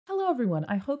everyone,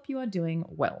 I hope you are doing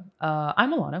well.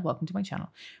 I'm Alana, welcome to my channel,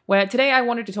 where today I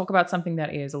wanted to talk about something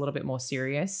that is a little bit more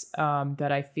serious, that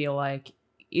I feel like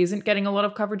isn't getting a lot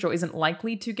of coverage or isn't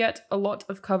likely to get a lot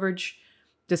of coverage,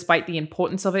 despite the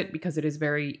importance of it, because it is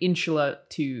very insular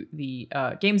to the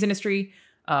games industry.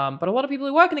 But a lot of people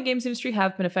who work in the games industry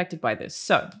have been affected by this.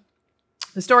 So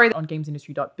the story on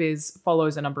gamesindustry.biz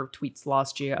follows a number of tweets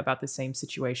last year about the same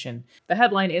situation. The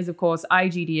headline is, of course,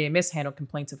 IGDA mishandled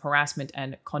complaints of harassment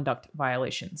and conduct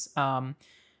violations. And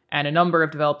a number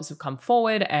of developers have come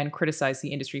forward and criticized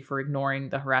the industry for ignoring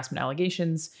the harassment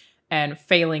allegations and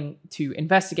failing to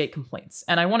investigate complaints.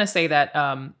 And I want to say that,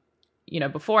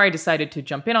 before I decided to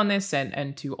jump in on this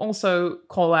and to also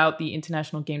call out the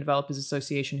International Game Developers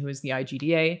Association, who is the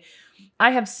IGDA,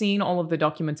 I have seen all of the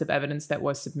documents of evidence that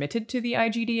were submitted to the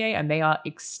IGDA, and they are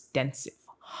extensive.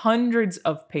 Hundreds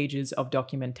of pages of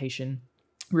documentation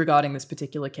regarding this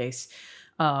particular case,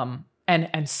 and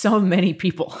so many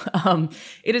people.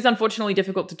 It is unfortunately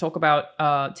difficult to talk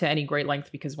about to any great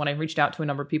length, because when I reached out to a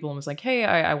number of people and was like, hey,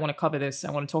 I want to cover this, I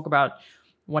want to talk about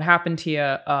what happened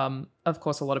here, of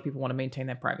course, a lot of people want to maintain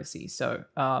their privacy. So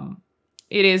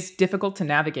it is difficult to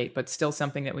navigate, but still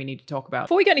something that we need to talk about.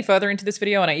 Before we get any further into this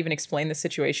video, and I even explain the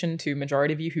situation to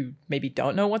majority of you who maybe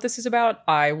don't know what this is about,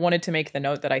 I wanted to make the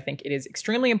note that I think it is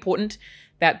extremely important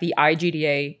that the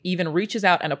IGDA even reaches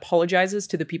out and apologizes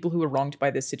to the people who were wronged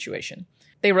by this situation.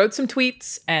 They wrote some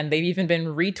tweets, and they've even been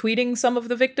retweeting some of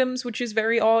the victims, which is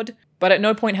very odd. But at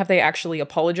no point have they actually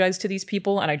apologized to these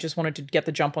people, and I just wanted to get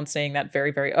the jump on saying that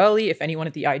very, very early. If anyone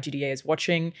at the IGDA is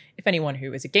watching, if anyone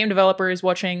who is a game developer is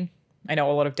watching, I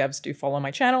know a lot of devs do follow my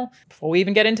channel. Before we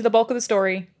even get into the bulk of the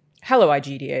story, hello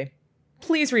IGDA.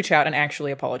 Please reach out and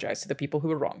actually apologize to the people who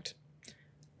were wronged.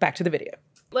 Back to the video.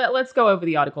 Let's go over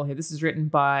the article here. This is written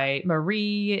by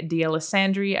Marie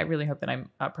D'Alessandri. I really hope that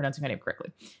I'm pronouncing her name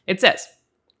correctly. It says,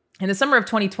 in the summer of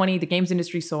 2020, the games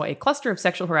industry saw a cluster of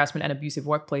sexual harassment and abusive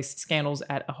workplace scandals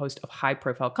at a host of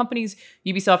high-profile companies,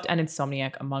 Ubisoft and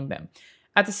Insomniac among them.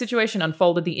 As the situation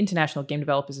unfolded, the International Game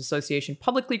Developers Association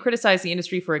publicly criticized the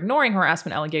industry for ignoring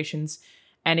harassment allegations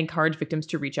and encouraged victims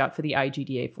to reach out for the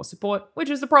IGDA for support, which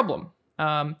is the problem.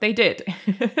 They did.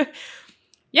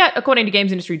 Yet, according to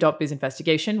gamesindustry.biz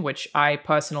investigation, which I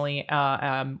personally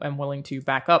am willing to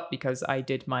back up because I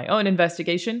did my own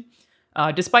investigation,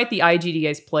 despite the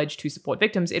IGDA's pledge to support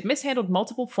victims, it mishandled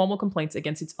multiple formal complaints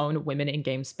against its own Women in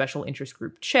Games Special Interest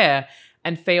Group chair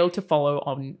and failed to follow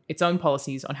on its own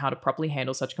policies on how to properly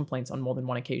handle such complaints on more than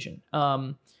one occasion.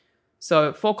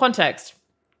 So for context,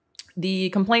 the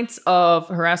complaints of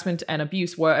harassment and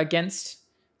abuse were against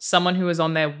someone who was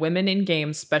on their Women in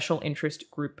Games Special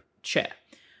Interest Group chair.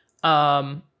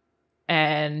 And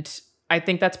I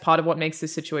think that's part of what makes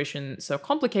this situation so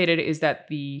complicated, is that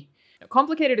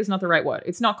complicated is not the right word.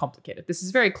 It's not complicated. This is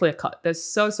very clear cut. There's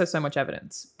so much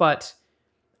evidence. But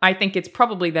I think it's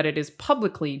probably that it is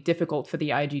publicly difficult for the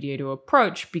IGDA to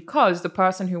approach, because the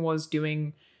person who was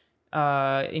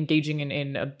engaging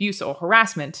in abuse or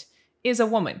harassment is a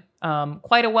woman.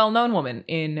 Quite a well-known woman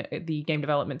in the game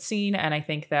development scene. And I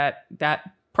think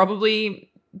that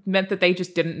probably meant that they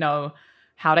just didn't know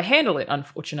how to handle it,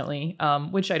 unfortunately,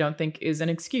 which I don't think is an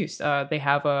excuse. They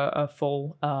have a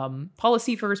full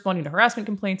policy for responding to harassment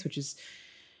complaints, which is,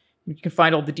 you can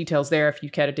find all the details there if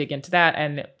you care to dig into that.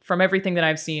 And from everything that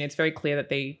I've seen, it's very clear that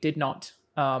they did not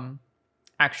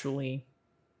actually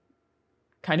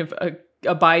kind of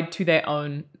abide to their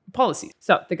own policies.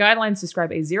 So the guidelines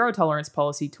describe a zero-tolerance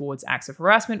policy towards acts of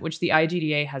harassment, which the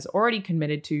IGDA has already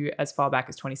committed to as far back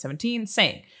as 2017,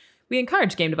 saying, "We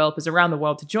encourage game developers around the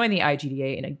world to join the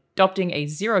IGDA in adopting a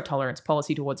zero-tolerance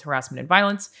policy towards harassment and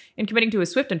violence, in committing to a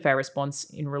swift and fair response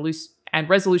and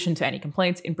resolution to any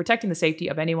complaints, in protecting the safety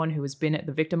of anyone who has been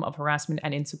the victim of harassment,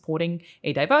 and in supporting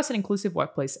a diverse and inclusive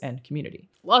workplace and community."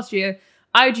 Last year,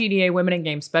 IGDA Women in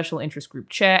Games Special Interest Group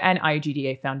Chair and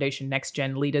IGDA Foundation Next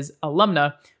Gen Leaders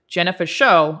alumna Jennifer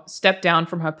Scholl stepped down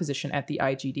from her position at the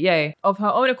IGDA of her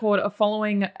own accord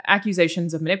following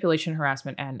accusations of manipulation,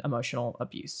 harassment, and emotional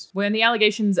abuse. When the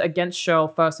allegations against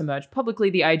Scholl first emerged publicly,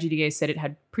 the IGDA said it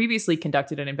had previously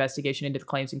conducted an investigation into the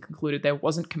claims and concluded there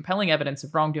wasn't compelling evidence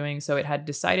of wrongdoing, so it had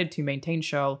decided to maintain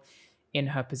Scholl in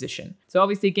her position. So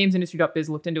obviously gamesindustry.biz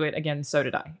looked into it. Again, so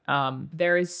did I.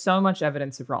 There is so much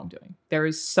evidence of wrongdoing. There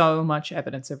is so much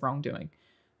evidence of wrongdoing.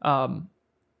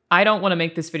 I don't want to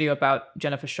make this video about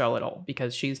Jennifer Scholl at all,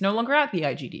 because she's no longer at the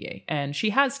IGDA and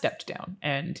she has stepped down.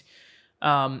 And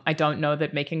I don't know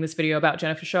that making this video about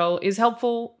Jennifer Scholl is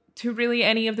helpful to really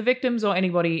any of the victims or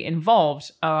anybody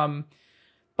involved.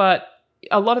 But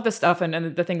a lot of the stuff,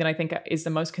 and the thing that I think is the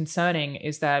most concerning,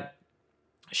 is that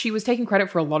she was taking credit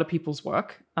for a lot of people's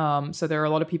work. So there are a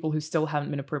lot of people who still haven't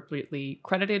been appropriately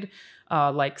credited,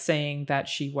 like saying that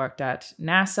she worked at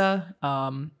NASA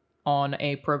on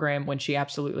a program when she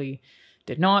absolutely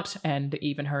did not. And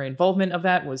even her involvement of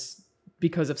that was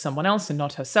because of someone else and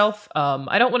not herself.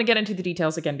 I don't want to get into the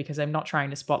details again because I'm not trying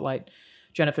to spotlight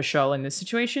Jennifer Shull in this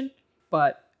situation.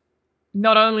 But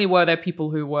not only were there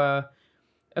people who were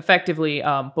effectively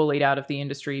bullied out of the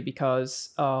industry because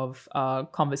of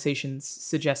conversations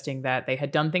suggesting that they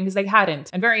had done things they hadn't,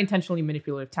 and very intentionally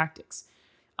manipulative tactics.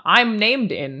 I'm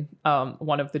named in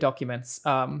one of the documents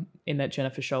in that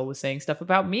Jennifer Shull was saying stuff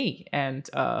about me, and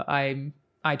I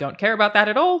don't care about that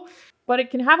at all. But it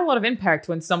can have a lot of impact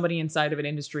when somebody inside of an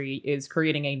industry is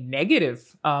creating a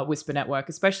negative whisper network,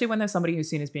 especially when there's somebody who's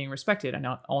seen as being respected and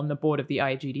not on the board of the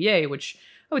IGDA, which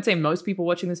I would say most people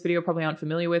watching this video probably aren't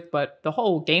familiar with, but the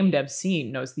whole game dev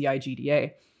scene knows the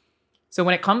IGDA. So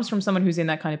when it comes from someone who's in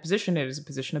that kind of position, it is a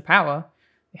position of power,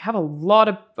 they have a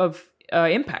lot of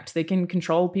impact. They can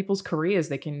control people's careers.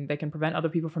 They can prevent other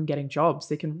people from getting jobs.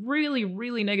 They can really,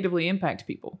 really negatively impact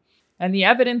people. And the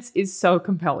evidence is so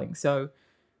compelling. So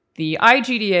the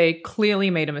IGDA clearly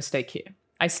made a mistake here.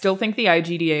 I still think the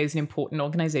IGDA is an important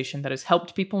organization that has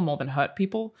helped people more than hurt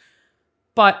people.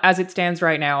 But as it stands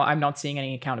right now, I'm not seeing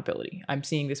any accountability. I'm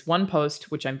seeing this one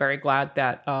post, which I'm very glad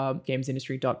that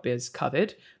gamesindustry.biz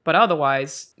covered. But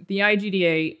otherwise, the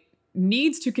IGDA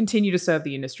needs to continue to serve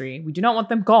the industry. We do not want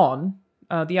them gone.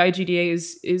 The IGDA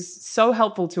is so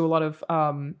helpful to a lot of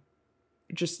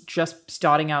just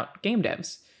starting out game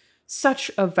devs.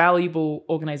 Such a valuable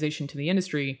organization to the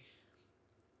industry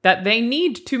that they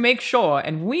need to make sure,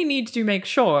 and we need to make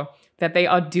sure, that they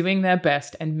are doing their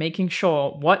best and making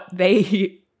sure what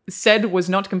they said was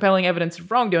not compelling evidence of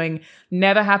wrongdoing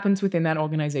never happens within that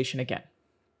organization again.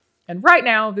 And right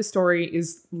now, this story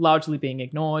is largely being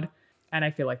ignored, and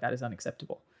I feel like that is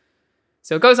unacceptable.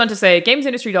 So it goes on to say,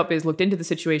 gamesindustry.biz looked into the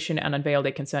situation and unveiled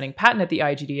a concerning pattern at the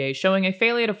IGDA showing a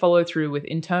failure to follow through with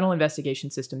internal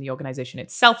investigation system the organization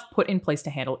itself put in place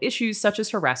to handle issues such as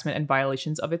harassment and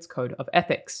violations of its code of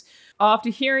ethics.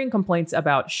 After hearing complaints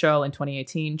about Shull in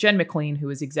 2018, Jen McLean, who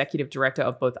was executive director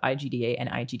of both IGDA and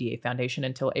IGDA Foundation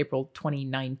until April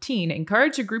 2019,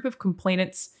 encouraged a group of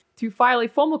complainants to file a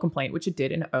formal complaint, which it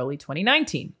did in early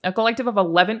 2019. A collective of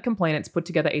 11 complainants put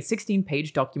together a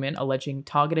 16-page document alleging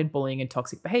targeted bullying and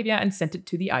toxic behavior and sent it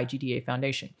to the IGDA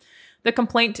Foundation. The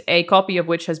complaint, a copy of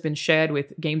which has been shared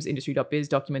with gamesindustry.biz,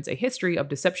 documents a history of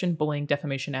deception, bullying,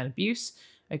 defamation, and abuse.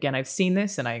 Again, I've seen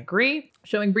this and I agree,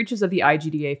 showing breaches of the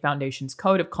IGDA Foundation's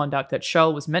code of conduct that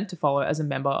Shull was meant to follow as a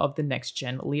member of the Next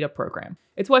Gen Leader program.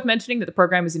 It's worth mentioning that the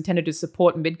program is intended to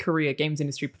support mid-career games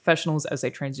industry professionals as they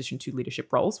transition to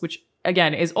leadership roles, which,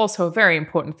 again, is also a very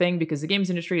important thing because the games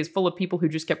industry is full of people who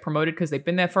just get promoted because they've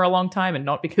been there for a long time and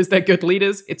not because they're good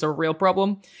leaders. It's a real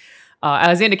problem.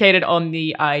 As indicated on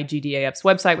the IGDAF's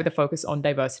website with a focus on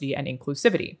diversity and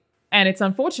inclusivity. And it's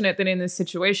unfortunate that in this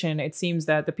situation, it seems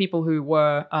that the people who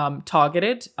were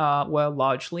targeted were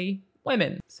largely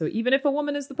women. So even if a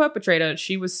woman is the perpetrator,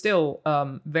 she was still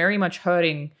very much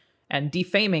hurting and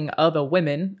defaming other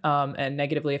women and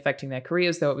negatively affecting their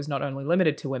careers, though it was not only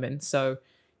limited to women. So,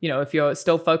 you know, if you're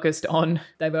still focused on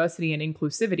diversity and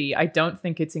inclusivity, I don't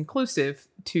think it's inclusive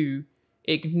to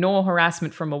ignore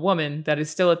harassment from a woman that is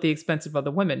still at the expense of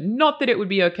other women. Not that it would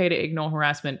be okay to ignore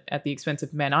harassment at the expense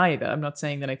of men either. I'm not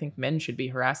saying that I think men should be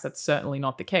harassed. That's certainly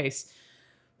not the case.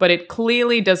 But it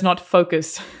clearly does not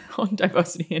focus on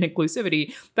diversity and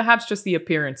inclusivity, perhaps just the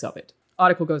appearance of it.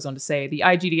 Article goes on to say, the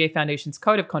IGDA Foundation's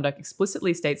Code of Conduct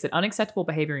explicitly states that unacceptable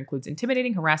behavior includes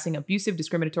intimidating, harassing, abusive,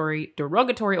 discriminatory,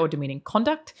 derogatory, or demeaning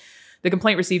conduct. The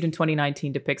complaint received in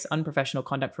 2019 depicts unprofessional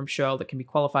conduct from Shull that can be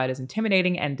qualified as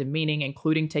intimidating and demeaning,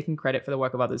 including taking credit for the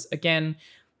work of others. Again,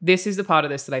 this is the part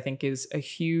of this that I think is a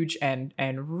huge and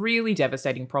really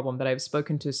devastating problem that I've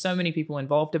spoken to so many people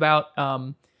involved about.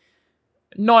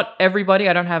 Not everybody,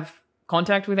 I don't have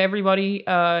contact with everybody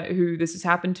who this has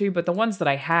happened to, but the ones that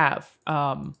I have,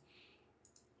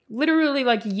 literally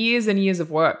like years and years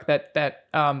of work that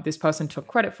this person took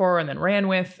credit for and then ran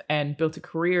with and built a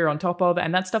career on top of,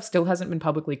 and that stuff still hasn't been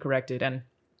publicly corrected. And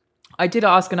I did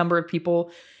ask a number of people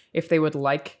if they would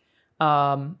like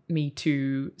me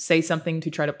to say something to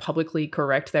try to publicly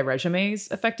correct their resumes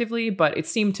effectively, but it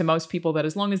seemed to most people that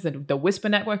as long as the Whisper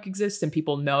network exists and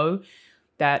people know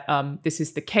that this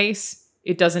is the case,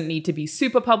 it doesn't need to be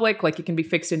super public, like it can be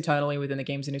fixed internally within the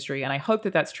games industry. And I hope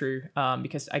that that's true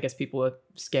because I guess people are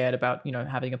scared about, you know,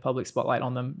 having a public spotlight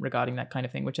on them regarding that kind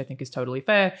of thing, which I think is totally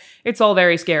fair. It's all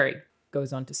very scary.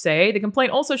 Goes on to say, the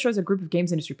complaint also shows a group of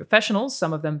games industry professionals,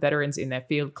 some of them veterans in their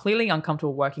field, clearly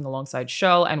uncomfortable working alongside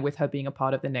Shirl and with her being a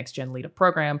part of the Next Gen Leader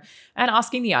program, and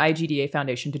asking the IGDA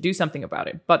Foundation to do something about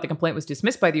it. But the complaint was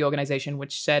dismissed by the organization,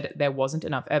 which said there wasn't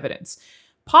enough evidence.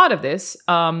 Part of this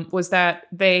was that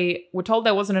they were told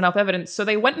there wasn't enough evidence, so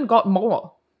they went and got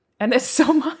more. And there's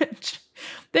so much.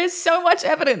 There's so much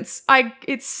evidence.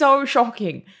 It's so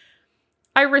shocking.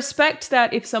 I respect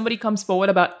that if somebody comes forward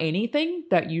about anything,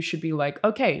 that you should be like,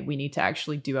 okay, we need to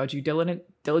actually do our due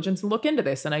diligence and look into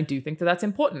this. And I do think that that's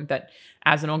important, that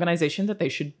as an organization that they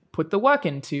should put the work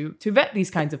in to vet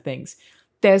these kinds of things.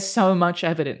 There's so much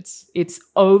evidence. It's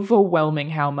overwhelming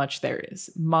how much there is.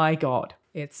 My God.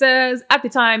 It says, at the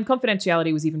time,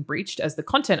 confidentiality was even breached as the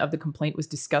content of the complaint was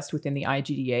discussed within the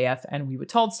IGDAF, and we were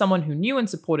told someone who knew and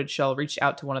supported Shell reached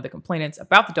out to one of the complainants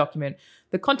about the document,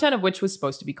 the content of which was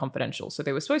supposed to be confidential. So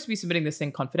they were supposed to be submitting this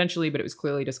thing confidentially, but it was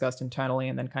clearly discussed internally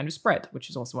and then kind of spread, which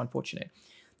is also unfortunate.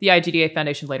 The IGDA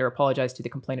Foundation later apologized to the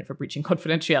complainant for breaching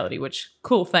confidentiality, which,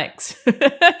 cool, thanks.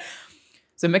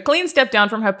 So McLean stepped down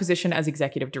from her position as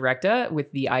executive director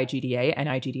with the IGDA and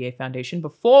IGDA Foundation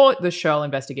before the Shirl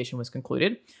investigation was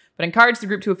concluded, but encouraged the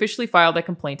group to officially file their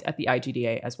complaint at the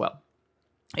IGDA as well.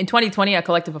 In 2020, a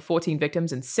collective of 14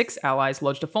 victims and 6 allies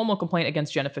lodged a formal complaint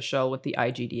against Jennifer Shirl with the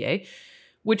IGDA,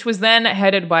 which was then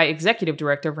headed by executive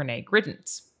director Renee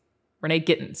Gittins.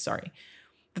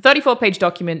 The 34-page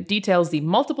document details the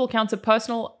multiple counts of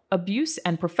personal abuse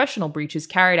and professional breaches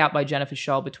carried out by Jennifer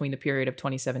Shirl between the period of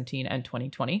 2017 and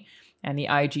 2020, and the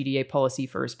IGDA policy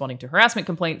for responding to harassment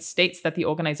complaints states that the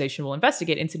organization will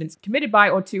investigate incidents committed by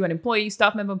or to an employee,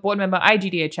 staff member, board member,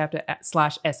 IGDA chapter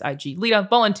 /SIG leader,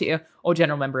 volunteer, or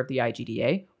general member of the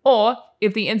IGDA, or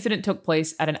if the incident took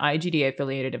place at an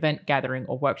IGDA-affiliated event, gathering,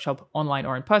 or workshop, online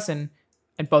or in person,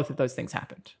 and both of those things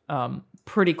happened.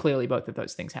 Pretty clearly, both of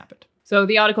those things happened. So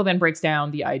the article then breaks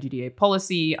down the IGDA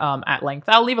policy at length.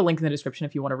 I'll leave a link in the description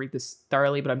if you want to read this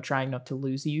thoroughly, but I'm trying not to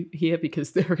lose you here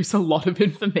because there is a lot of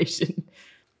information.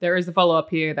 There is a follow-up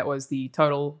here that was the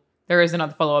total. There is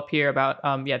another follow-up here about,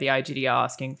 the IGDA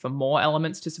asking for more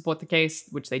elements to support the case,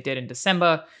 which they did in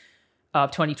December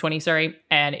of 2020,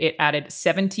 and it added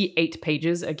 78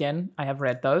 pages. Again, I have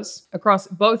read those. Across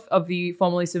both of the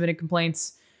formally submitted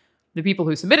complaints, the people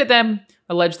who submitted them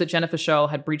alleged that Jennifer Shirl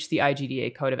had breached the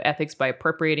IGDA code of ethics by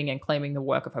appropriating and claiming the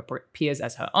work of her peers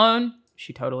as her own.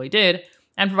 She totally did,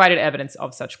 and provided evidence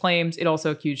of such claims. It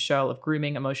also accused Shirl of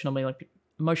grooming, emotional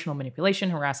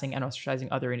manipulation, harassing, and ostracizing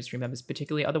other industry members,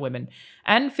 particularly other women,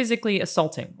 and physically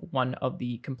assaulting one of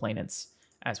the complainants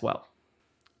as well.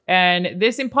 And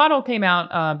this in part all came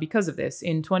out because of this.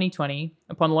 In 2020,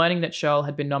 upon learning that Shirl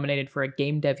had been nominated for a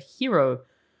Game Dev Hero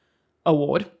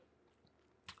Award,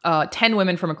 10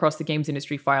 women from across the games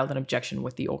industry filed an objection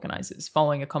with the organizers.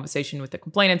 Following a conversation with the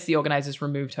complainants, the organizers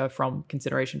removed her from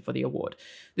consideration for the award.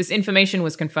 This information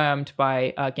was confirmed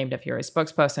by Game Dev Hero's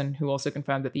spokesperson, who also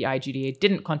confirmed that the IGDA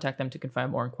didn't contact them to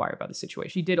confirm or inquire about the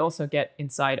situation. She did also get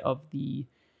inside of the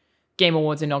Game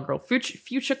Awards inaugural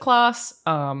future class,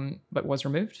 but was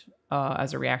removed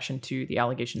as a reaction to the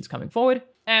allegations coming forward.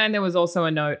 And there was also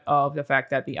a note of the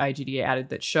fact that the IGDA added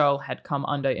that Shirl had come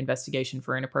under investigation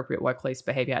for inappropriate workplace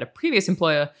behavior at a previous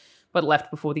employer, but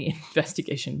left before the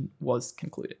investigation was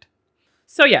concluded.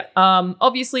 So yeah,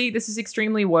 obviously this is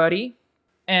extremely wordy,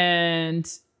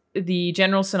 and the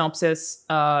general synopsis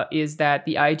is that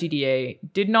the IGDA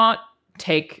did not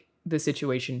take the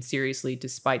situation seriously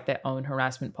despite their own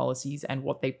harassment policies and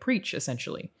what they preach,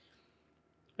 essentially.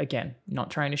 Again,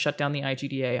 not trying to shut down the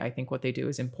IGDA. I think what they do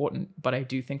is important, but I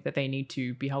do think that they need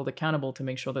to be held accountable to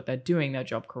make sure that they're doing their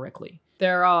job correctly.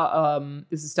 There are,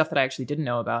 this is stuff that I actually didn't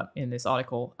know about in this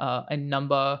article, a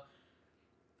number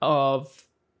of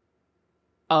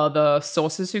other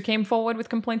sources who came forward with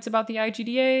complaints about the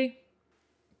IGDA,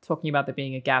 talking about there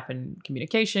being a gap in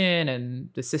communication and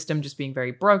the system just being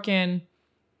very broken,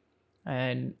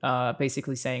 and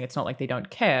basically saying it's not like they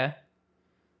don't care.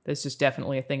 There's just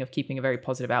definitely a thing of keeping a very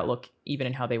positive outlook, even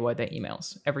in how they word their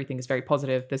emails. Everything is very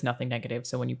positive. There's nothing negative.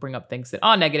 So when you bring up things that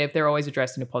are negative, they're always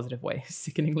addressed in a positive way,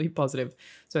 sickeningly positive.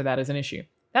 So that is an issue.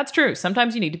 That's true.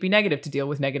 Sometimes you need to be negative to deal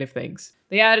with negative things.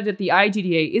 They added that the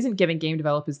IGDA isn't giving game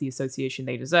developers the association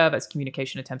they deserve, as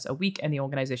communication attempts are weak and the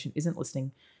organization isn't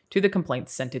listening to the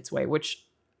complaints sent its way, which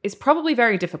is probably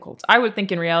very difficult. I would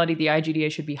think in reality, the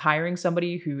IGDA should be hiring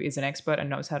somebody who is an expert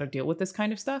and knows how to deal with this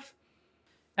kind of stuff.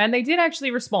 And they did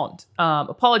actually respond,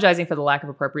 apologizing for the lack of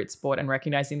appropriate support and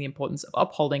recognizing the importance of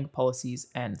upholding policies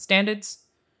and standards.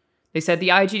 They said the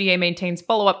IGDA maintains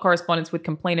follow-up correspondence with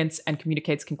complainants and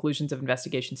communicates conclusions of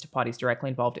investigations to parties directly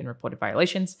involved in reported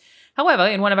violations. However,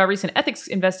 in one of our recent ethics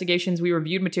investigations, we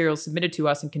reviewed materials submitted to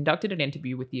us and conducted an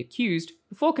interview with the accused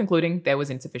before concluding there was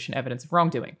insufficient evidence of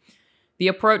wrongdoing. The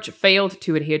approach failed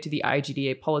to adhere to the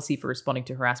IGDA policy for responding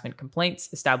to harassment complaints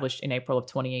established in April of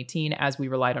 2018, as we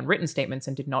relied on written statements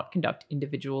and did not conduct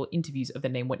individual interviews of the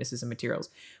named witnesses and materials,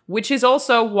 which is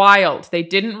also wild. They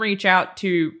didn't reach out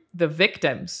to the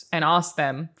victims and ask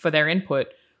them for their input.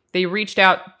 They reached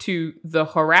out to the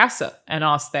harasser and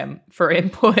asked them for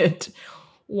input.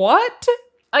 What?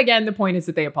 Again, the point is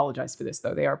that they apologize for this,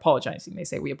 though. They are apologizing. They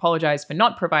say, we apologize for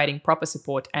not providing proper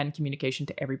support and communication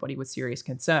to everybody with serious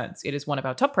concerns. It is one of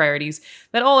our top priorities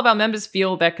that all of our members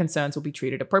feel their concerns will be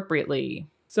treated appropriately.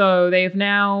 So they have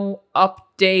now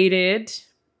updated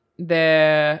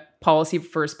their policy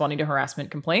for responding to harassment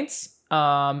complaints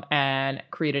and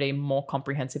created a more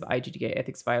comprehensive IGDA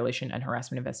ethics violation and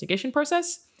harassment investigation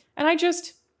process. And I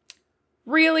just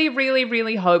really, really,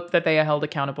 really hope that they are held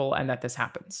accountable and that this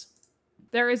happens.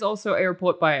 There is also a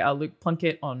report by Luke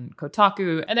Plunkett on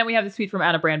Kotaku. And then we have this tweet from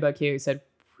Anna Brandberg here who said,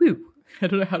 whew, I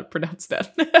don't know how to pronounce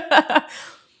that.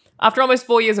 After almost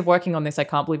 4 years of working on this, I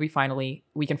can't believe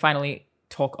we can finally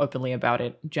talk openly about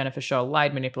it. Jennifer Sherrill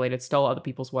lied, manipulated, stole other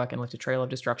people's work, and left a trail of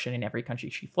destruction in every country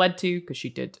she fled to, because she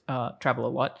did travel a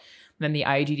lot. And then the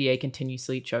IGDA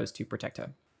continuously chose to protect her.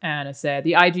 Anna said,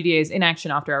 the IGDA's inaction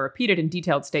after our repeated and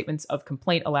detailed statements of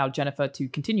complaint allowed Jennifer to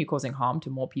continue causing harm to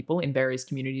more people in various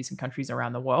communities and countries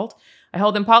around the world. I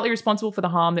held them partly responsible for the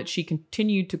harm that she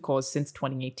continued to cause since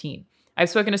 2018.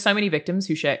 I've spoken to so many victims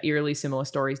who share eerily similar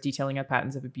stories detailing her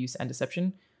patterns of abuse and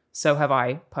deception. So have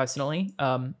I, personally.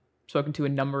 Spoken to a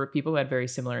number of people who had very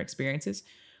similar experiences.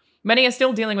 Many are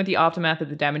still dealing with the aftermath of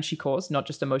the damage she caused, not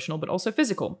just emotional, but also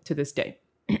physical, to this day.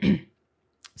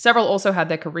 Several also had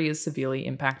their careers severely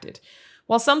impacted.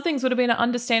 While some things would have been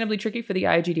understandably tricky for the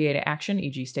IGDA to action,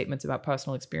 e.g. statements about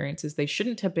personal experiences, they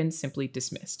shouldn't have been simply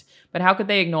dismissed. But how could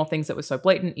they ignore things that were so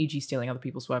blatant, e.g. stealing other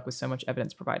people's work with so much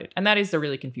evidence provided? And that is the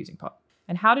really confusing part.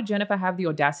 And how did Jennifer have the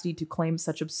audacity to claim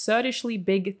such absurdishly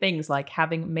big things like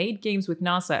having made games with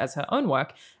NASA as her own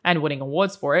work and winning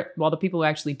awards for it, while the people who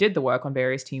actually did the work on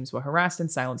various teams were harassed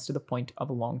and silenced to the point of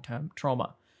a long-term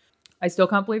trauma? I still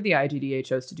can't believe the IGDA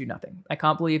chose to do nothing. I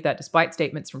can't believe that despite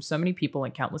statements from so many people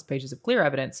and countless pages of clear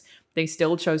evidence, they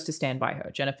still chose to stand by her.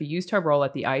 Jennifer used her role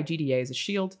at the IGDA as a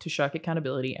shield to shirk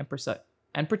accountability and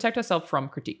protect herself from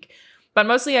critique. But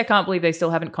mostly I can't believe they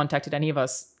still haven't contacted any of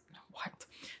us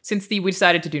since the we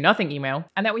decided to do nothing email,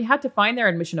 and that we had to find their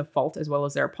admission of fault as well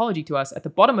as their apology to us at the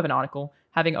bottom of an article,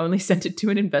 having only sent it to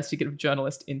an investigative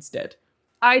journalist instead.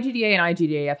 IGDA and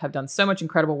IGDAF have done so much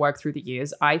incredible work through the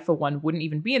years. I, for one, wouldn't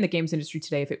even be in the games industry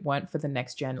today if it weren't for the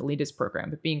Next Gen Leaders program.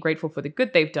 But being grateful for the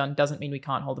good they've done doesn't mean we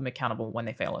can't hold them accountable when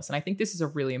they fail us. And I think this is a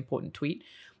really important tweet.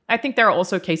 I think there are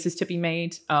also cases to be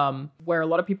made where a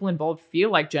lot of people involved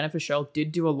feel like Jennifer Sherrill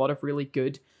did do a lot of really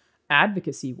good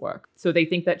advocacy work. So they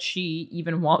think that she,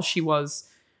 even while she was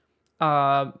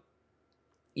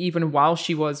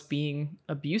being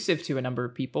abusive to a number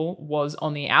of people, was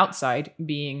on the outside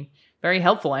being very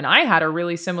helpful. And I had a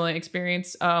really similar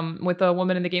experience with a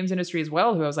woman in the games industry as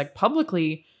well, who I was like,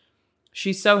 publicly,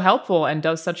 she's so helpful and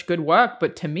does such good work,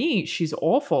 but to me, she's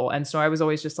awful. And so I was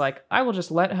always just like, I will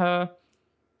just let her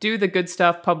do the good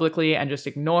stuff publicly and just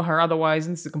ignore her otherwise.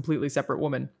 And this is a completely separate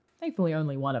woman. Thankfully,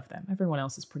 only one of them. Everyone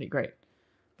else is pretty great.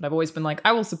 But I've always been like,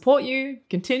 I will support you,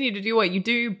 continue to do what you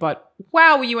do, but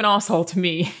wow, were you an asshole to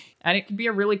me? And it can be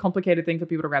a really complicated thing for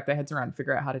people to wrap their heads around and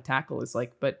figure out how to tackle. Is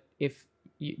like, but if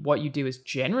what you do is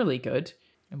generally good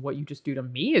and what you just do to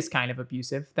me is kind of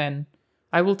abusive, then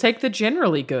I will take the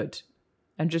generally good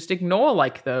and just ignore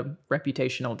like the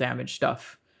reputational damage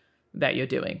stuff that you're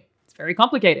doing. It's very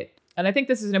complicated. And I think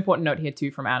this is an important note here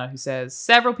too from Anna, who says,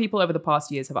 several people over the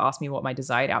past years have asked me what my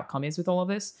desired outcome is with all of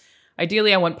this.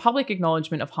 Ideally, I want public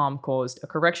acknowledgement of harm caused, a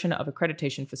correction of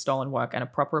accreditation for stolen work, and a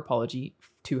proper apology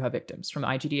to her victims, from the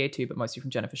IGDA too, but mostly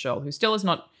from Jennifer Sherrill, who still has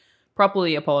not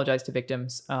properly apologized to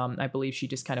victims. I believe she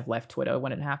just kind of left Twitter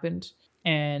when it happened.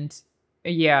 And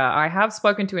yeah, I have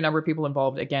spoken to a number of people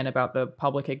involved again about the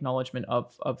public acknowledgement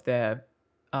of their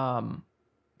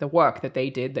the work that they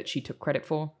did that she took credit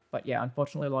for. But yeah,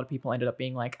 unfortunately, a lot of people ended up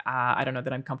being like, I don't know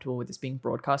that I'm comfortable with this being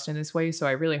broadcast in this way. So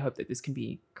I really hope that this can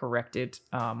be corrected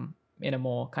in a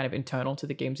more kind of internal to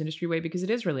the games industry way, because it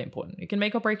is really important. It can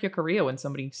make or break your career when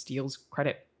somebody steals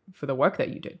credit for the work that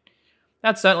you did.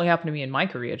 That certainly happened to me in my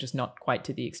career, just not quite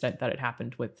to the extent that it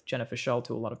happened with Jennifer Sherrill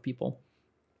to a lot of people.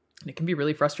 And it can be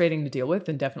really frustrating to deal with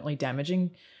and definitely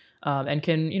damaging and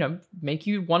can, make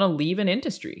you want to leave an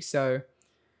industry. So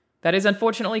that is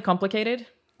unfortunately complicated,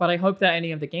 But I hope that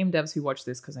any of the game devs who watch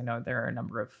this, because I know there are a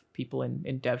number of people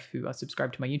in dev who are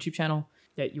subscribed to my YouTube channel,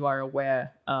 that you are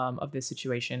aware of this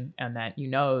situation, and that you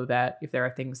know that if there are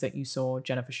things that you saw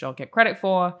Jennifer Shaw get credit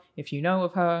for, if you know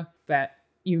of her, that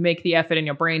you make the effort in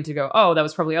your brain to go, oh, that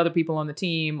was probably other people on the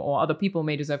team, or other people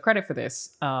may deserve credit for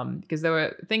this. Because there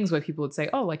were things where people would say,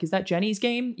 oh, like, is that Jenny's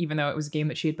game? Even though it was a game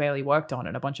that she had barely worked on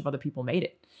and a bunch of other people made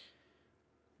it.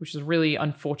 Which is a really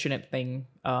unfortunate thing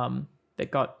that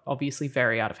got obviously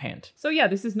very out of hand. So yeah,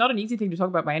 this is not an easy thing to talk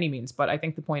about by any means, but I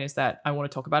think the point is that I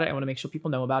want to talk about it. I want to make sure people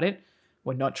know about it.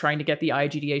 We're not trying to get the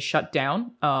IGDA shut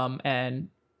down, and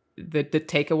the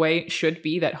takeaway should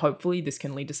be that hopefully this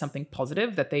can lead to something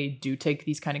positive, that they do take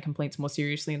these kind of complaints more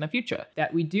seriously in the future,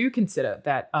 that we do consider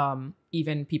that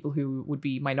even people who would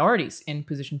be minorities in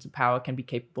positions of power can be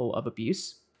capable of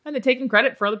abuse, and that taking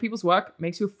credit for other people's work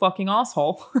makes you a fucking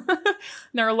asshole.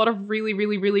 There are a lot of really,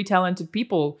 really, really talented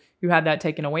people who had that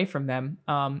taken away from them,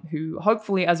 who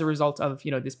hopefully as a result of,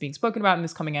 this being spoken about and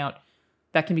this coming out,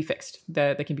 that can be fixed.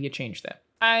 There can be a change there.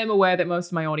 I am aware that most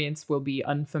of my audience will be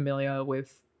unfamiliar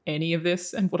with any of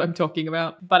this and what I'm talking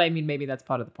about. But I mean, maybe that's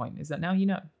part of the point, is that now you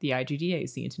know. The IGDA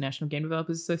is the International Game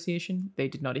Developers Association. They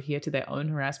did not adhere to their own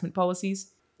harassment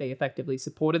policies. They effectively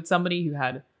supported somebody who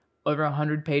had over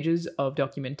 100 pages of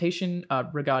documentation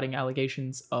regarding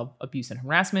allegations of abuse and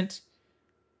harassment,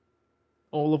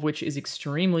 all of which is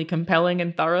extremely compelling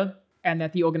and thorough. And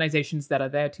that the organizations that are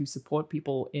there to support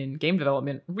people in game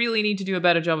development really need to do a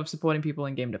better job of supporting people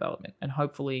in game development. And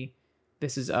hopefully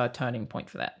this is a turning point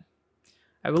for that.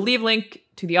 I will leave a link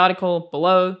to the article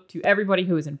below. To everybody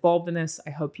who is involved in this, I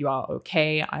hope you are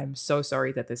okay. I'm so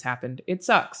sorry that this happened. It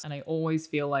sucks. And I always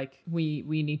feel like we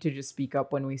need to just speak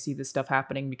up when we see this stuff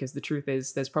happening, because the truth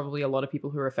is there's probably a lot of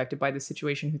people who are affected by this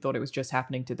situation who thought it was just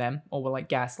happening to them, or were like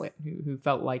gaslit, who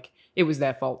felt like it was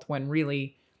their fault when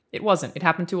really it wasn't. It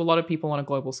happened to a lot of people on a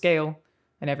global scale,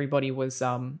 and everybody was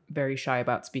very shy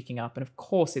about speaking up. And of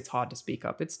course it's hard to speak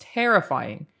up. It's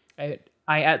terrifying.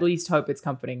 I at least hope it's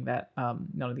comforting that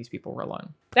none of these people were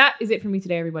alone. That is it for me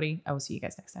today, everybody. I will see you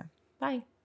guys next time. Bye.